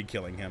going to be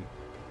killing him.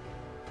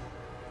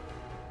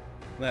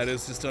 That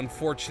is just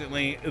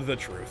unfortunately the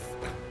truth.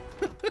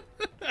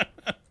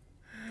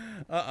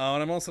 Uh-oh,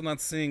 and I'm also not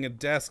seeing a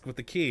desk with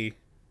the key.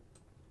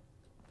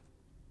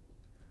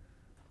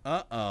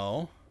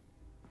 Uh-oh.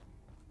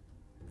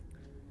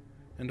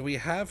 And we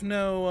have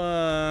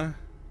no,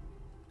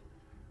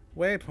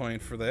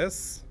 waypoint for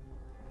this.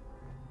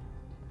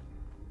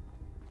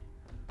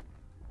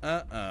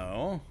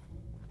 Uh-oh.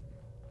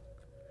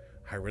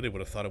 I really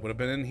would have thought it would have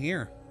been in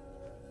here.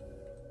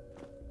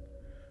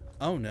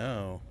 Oh,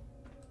 no.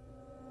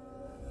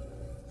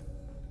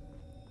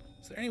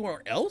 Is there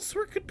anywhere else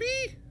where it could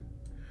be?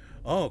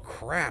 Oh,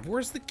 crap.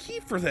 Where's the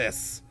key for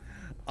this?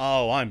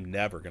 Oh, I'm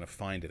never gonna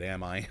find it,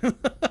 am I?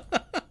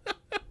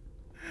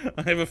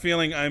 I have a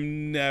feeling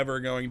I'm never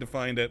going to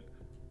find it.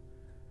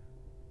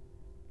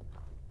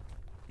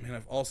 Man,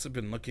 I've also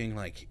been looking,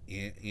 like,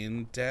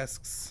 in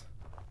desks.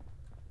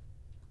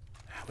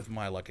 With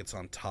my luck, it's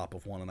on top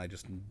of one, and I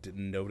just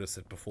didn't notice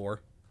it before. Are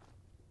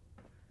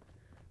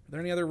there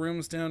any other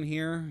rooms down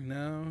here?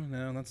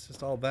 No, that's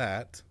just all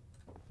that.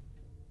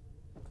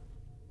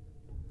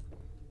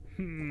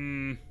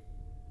 No,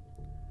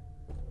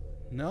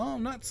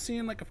 I'm not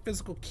seeing, like, a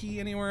physical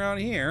key anywhere out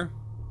here.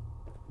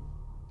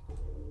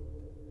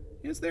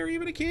 Is there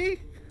even a key?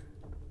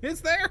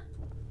 Is there?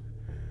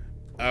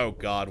 Oh,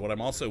 God. What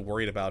I'm also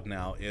worried about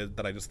now is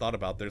that I just thought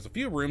about. There's a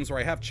few rooms where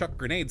I have chucked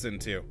grenades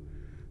into.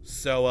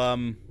 So,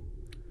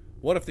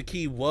 what if the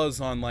key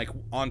was on, like,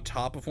 on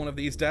top of one of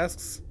these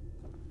desks?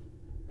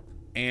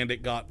 And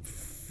it got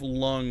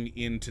flung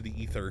into the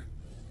ether.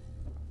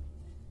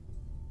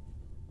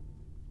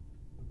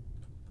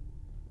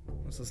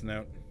 What's this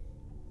note?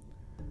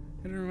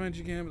 I didn't remind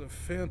you again, but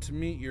failed to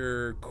meet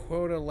your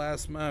quota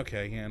last month.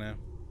 Okay, yeah, no.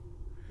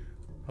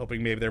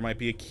 Hoping maybe there might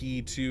be a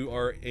key to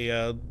or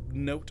a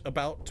note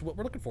about what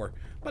we're looking for.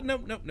 But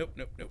nope.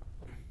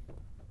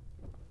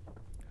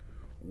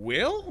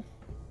 Well,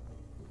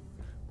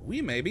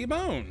 we may be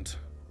boned.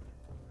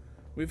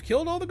 We've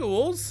killed all the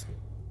ghouls.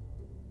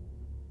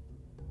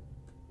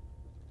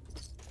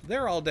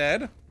 They're all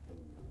dead.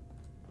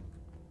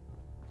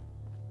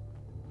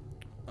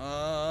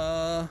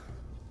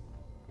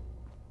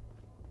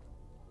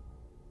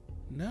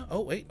 No.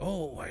 Oh, wait.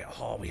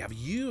 Oh, we have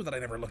you that I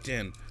never looked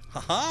in.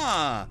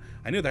 Haha!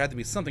 I knew there had to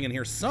be something in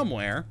here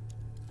somewhere.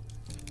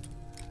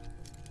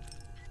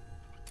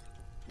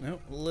 No,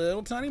 a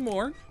little tiny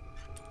more.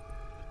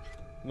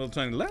 A little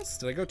tiny less.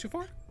 Did I go too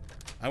far?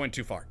 I went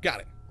too far. Got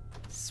it.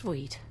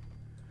 Sweet.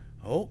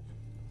 Oh.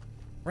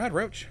 Rad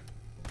roach.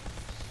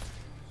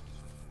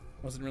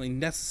 Wasn't really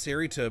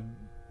necessary to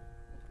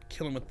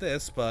kill him with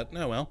this, but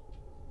no, well.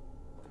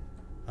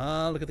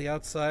 Look at the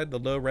outside, the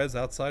low-res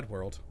outside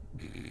world.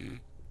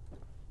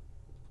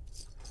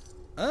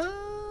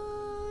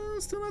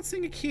 Still not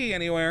seeing a key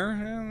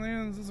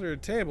anywhere. Those are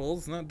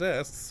tables, not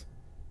desks.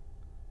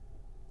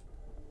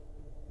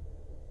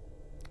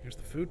 Here's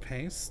the food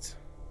paste.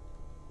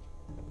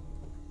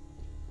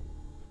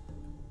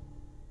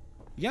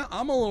 Yeah,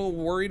 I'm a little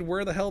worried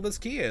where the hell this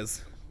key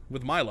is.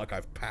 With my luck,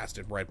 I've passed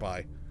it right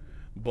by.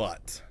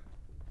 But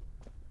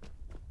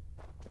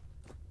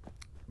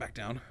back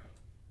down.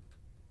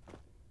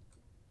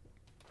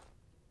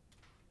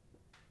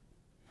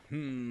 I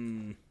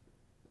mean,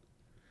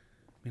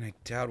 I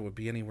doubt it would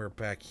be anywhere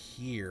back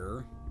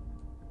here.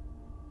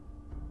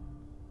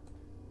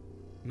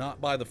 Not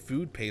by the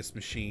food paste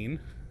machine.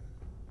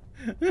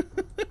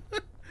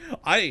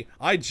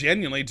 I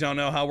genuinely don't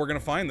know how we're gonna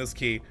find this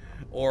key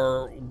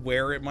or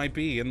where it might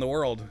be in the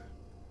world.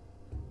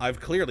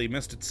 I've clearly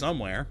missed it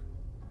somewhere.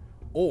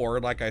 Or,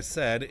 like I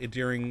said,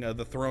 during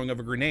the throwing of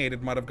a grenade,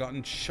 it might have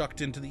gotten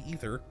chucked into the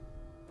ether.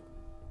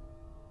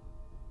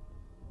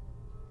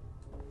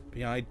 But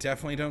yeah, I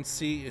definitely don't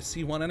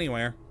see one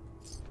anywhere.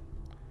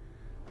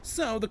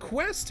 So the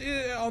quest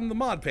on the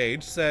mod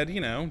page said, you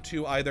know,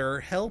 to either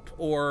help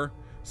or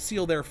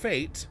seal their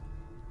fate.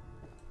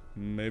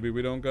 Maybe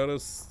we don't gotta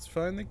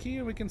find the key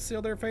and we can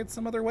seal their fate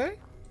some other way?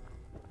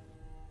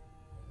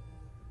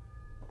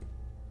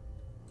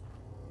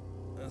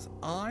 As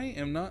I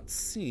am not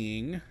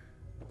seeing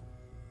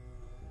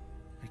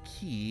a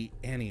key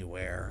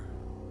anywhere.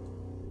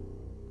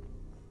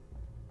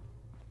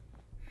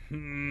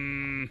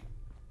 Oh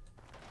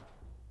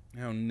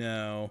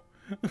no.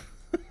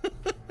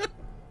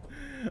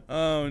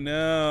 Oh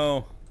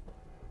no.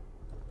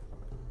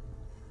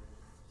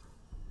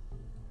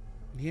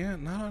 Yeah,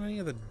 not on any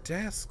of the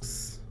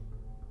desks.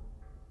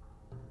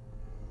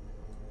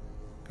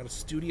 Got a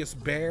studious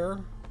bear.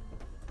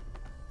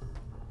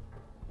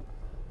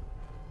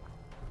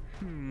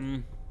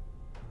 On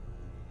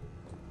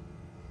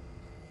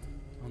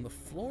the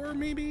floor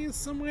maybe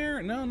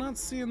somewhere? No, not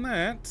seeing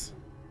that.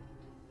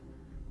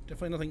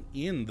 Definitely nothing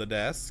in the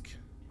desk.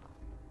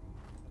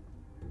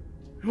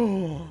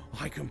 Oh,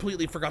 I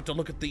completely forgot to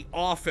look at the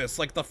office,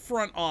 like the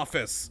front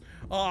office.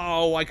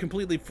 Oh, I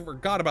completely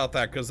forgot about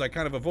that because I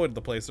kind of avoided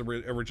the place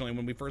originally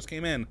when we first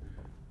came in.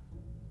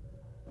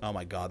 Oh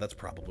my god, that's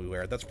probably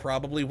where. That's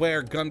probably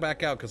where. Gun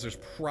back out because there's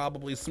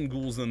probably some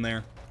ghouls in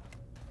there.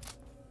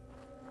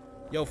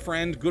 Yo,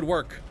 friend, good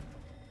work.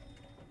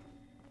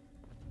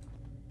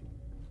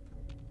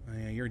 Oh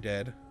yeah, you're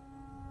dead.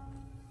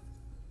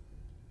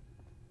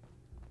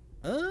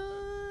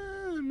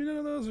 I mean, none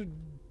of those are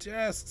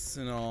desks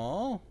and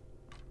all.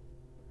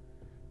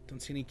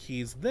 Don't see any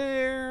keys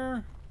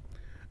there.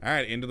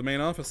 Alright, into the main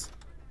office.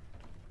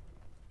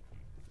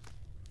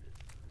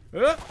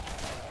 Oh,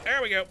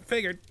 there we go.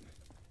 Figured.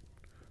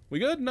 We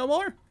good? No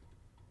more?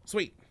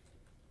 Sweet.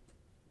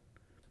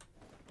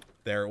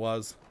 There it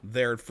was.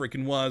 There it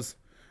freaking was.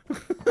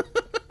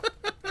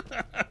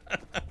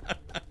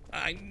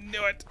 I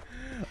knew it.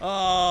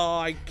 Oh,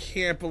 I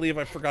can't believe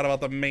I forgot about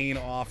the main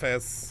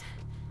office.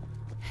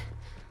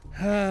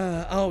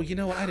 Oh, you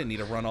know what? I didn't need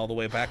to run all the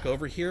way back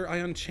over here. I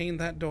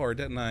unchained that door,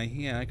 didn't I?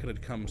 Yeah, I could have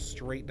come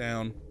straight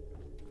down.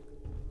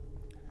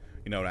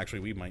 You know, actually,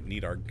 we might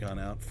need our gun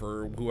out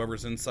for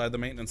whoever's inside the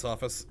maintenance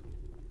office.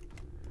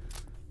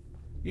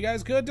 You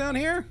guys good down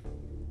here?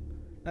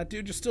 That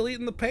dude just still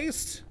eating the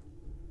paste?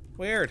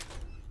 Weird.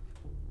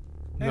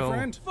 Hey, No.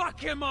 friend. Fuck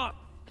him up!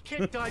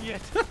 Can't die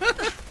yet.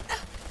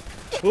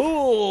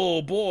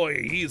 Oh,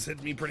 boy. He's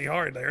hit me pretty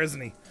hard there, isn't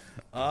he?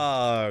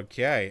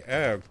 Okay,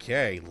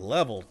 okay.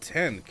 Level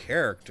 10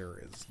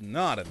 character is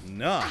not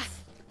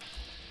enough.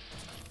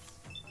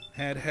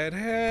 Head, head,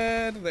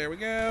 head. There we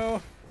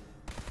go.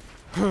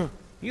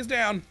 He's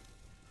down.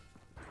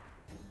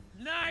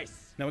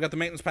 Nice! Now we got the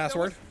maintenance That was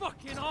password.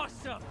 fucking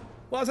awesome!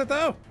 Was it,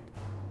 though?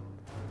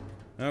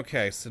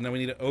 Okay, so now we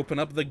need to open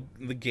up the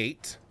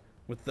gate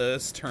with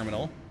this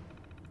terminal.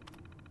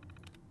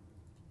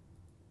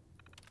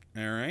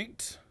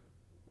 Alright.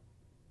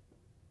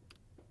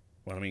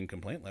 Well, I mean,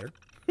 complaint letter.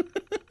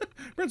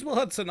 Principal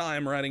Hudson, I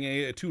am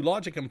writing to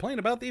lodge a complaint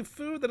about the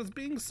food that is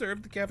being served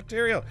at the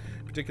cafeteria.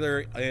 In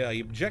particular, I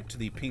object to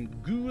the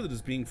pink goo that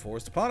is being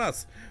forced upon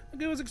us. The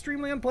goo is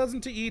extremely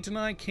unpleasant to eat, and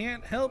I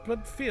can't help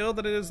but feel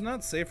that it is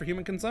not safe for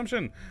human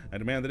consumption. I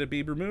demand that it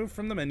be removed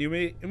from the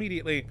menu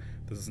immediately.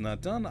 If this is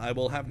not done, I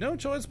will have no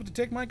choice but to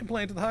take my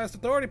complaint to the highest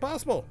authority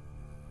possible.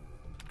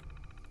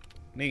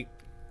 Neat.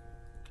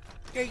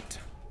 Gate.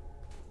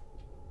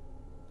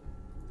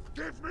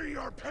 Give me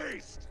your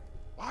paste!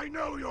 I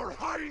know you're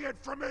hiding it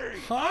from me!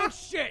 Huh? Oh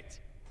shit!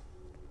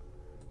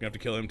 We have to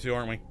kill him too,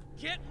 aren't we?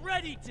 Get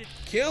ready to...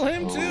 Kill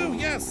him too!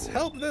 Yes!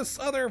 Help this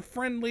other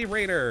friendly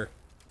raider!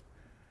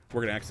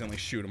 We're gonna accidentally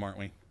shoot him, aren't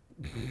we?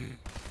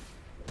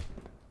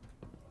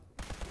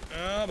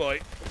 Oh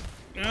boy.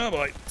 Oh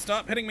boy.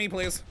 Stop hitting me,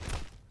 please.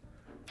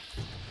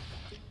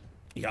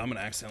 Yeah, I'm gonna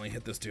accidentally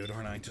hit this dude,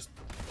 aren't I? Just...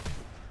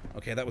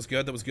 Okay, that was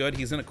good, that was good.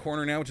 He's in a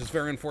corner now, which is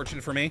very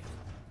unfortunate for me.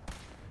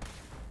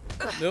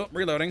 Nope,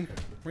 reloading.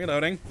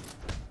 Reloading.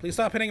 Please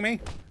stop hitting me.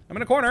 I'm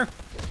in a corner.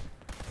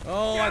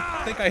 Oh,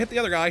 I think I hit the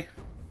other guy.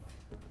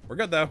 We're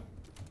good, though.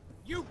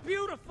 You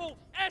beautiful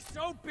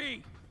SOB!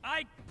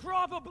 I'd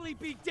probably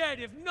be dead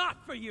if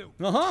not for you!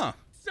 Uh-huh.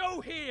 So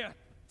here,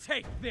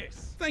 take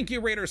this. Thank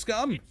you, Raider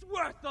scum. It's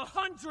worth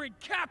 100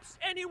 caps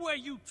anywhere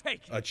you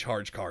take it. A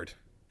charge card.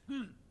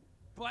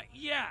 But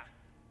yeah,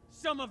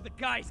 some of the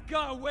guys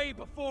got away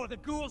before the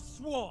ghouls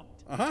swarmed.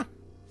 Uh-huh.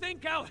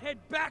 Think I'll head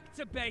back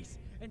to base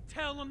and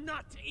tell them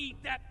not to eat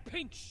that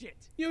pink shit.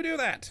 You do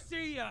that.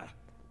 See ya.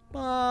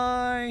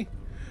 Bye.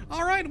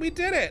 All right, we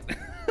did it.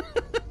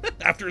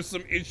 After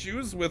some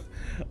issues with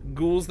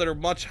ghouls that are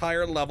much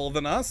higher level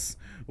than us,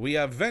 we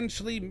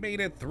eventually made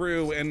it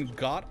through and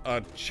got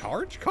a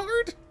charge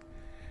card?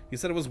 He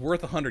said it was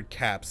worth 100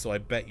 caps, so I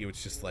bet you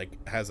it's just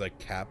like has a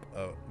cap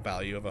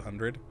value of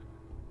 100.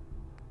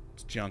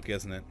 It's junk,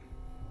 isn't it?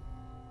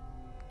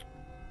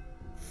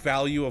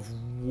 Value of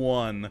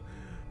 1.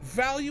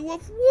 Value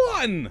of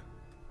 1!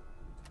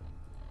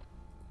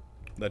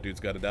 That dude's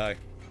gotta die.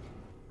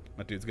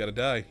 That dude's gotta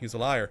die. He's a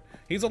liar.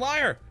 He's a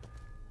liar!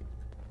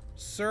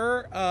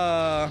 Sir,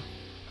 how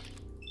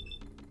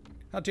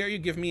dare you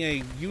give me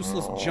a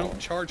useless junk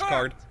charge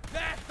card?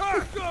 That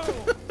hurt!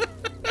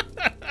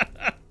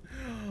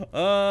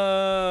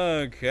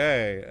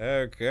 Okay.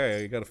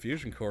 You got a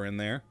fusion core in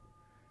there.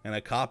 And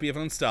a copy of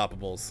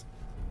Unstoppables.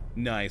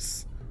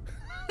 Nice.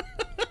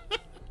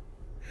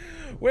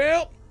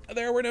 Well,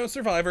 there were no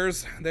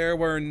survivors. There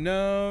were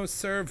no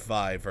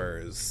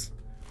survivors.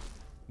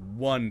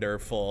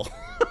 Wonderful.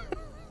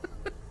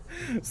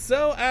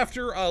 So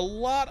after a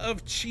lot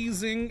of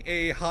cheesing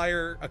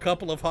a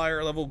couple of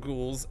higher level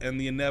ghouls and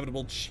the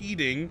inevitable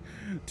cheating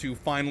to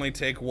finally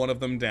take one of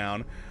them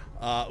down,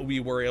 we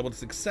were able to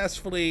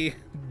successfully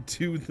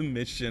do the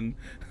mission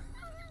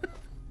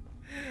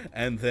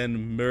and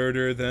then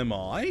murder them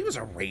all. He was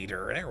a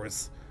raider.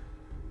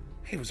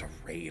 He was a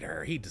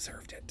raider. He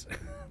deserved it.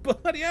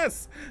 But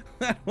yes,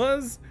 that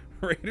was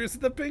Raiders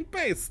of the Pink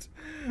Paste.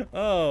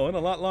 Oh, and a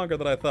lot longer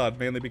than I thought,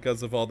 mainly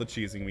because of all the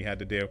cheesing we had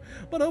to do.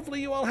 But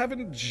hopefully you all have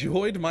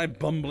enjoyed my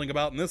bumbling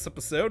about in this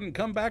episode and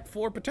come back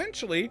for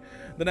potentially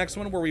the next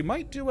one where we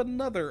might do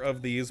another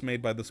of these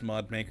made by this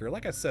mod maker.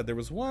 Like I said, there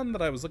was one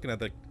that I was looking at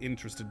that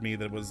interested me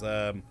that was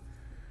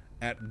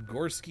at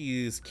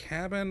Gorski's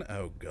cabin.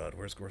 Oh god,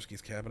 where's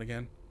Gorski's cabin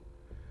again?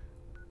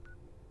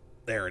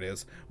 There it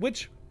is.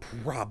 Which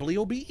probably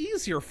will be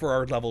easier for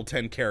our level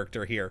 10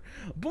 character here.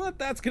 But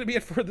that's going to be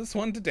it for this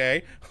one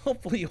today.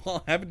 Hopefully you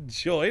all have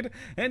enjoyed,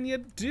 and you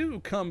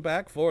do come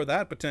back for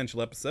that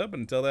potential episode.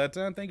 But until that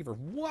time, thank you for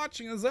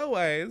watching as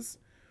always.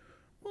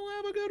 Well,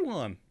 have a good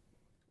one.